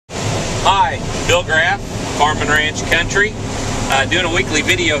Hi, Bill Graff, Farm and Ranch Country. Doing a weekly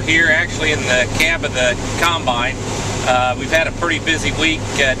video here actually in the cab of the combine. We've had a pretty busy week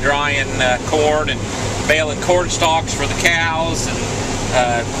drying corn and baling corn stalks for the cows, and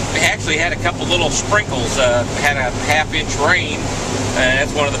we actually had a couple little sprinkles. Had a half-inch rain.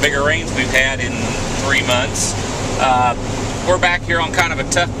 That's one of the bigger rains we've had in 3 months. We're back here on kind of a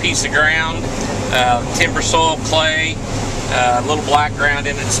tough piece of ground, timber soil clay. Little black ground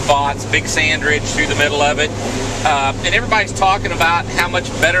in spots, big sand ridge through the middle of it. And everybody's talking about how much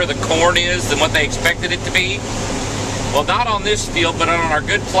better the corn is than what they expected it to be. Well, not on this field, but on our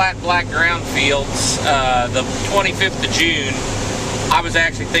good flat black ground fields, the 25th of June, I was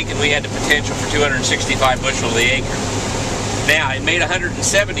actually thinking we had the potential for 265 bushel to the acre. Now, it made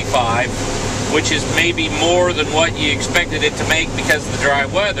 175, which is maybe more than what you expected it to make because of the dry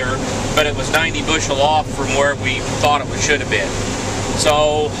weather, but it was 90 bushel off from where we thought it should have been.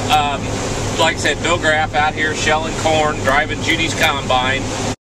 So, like I said, Bill Graff out here shelling corn, driving Judy's combine.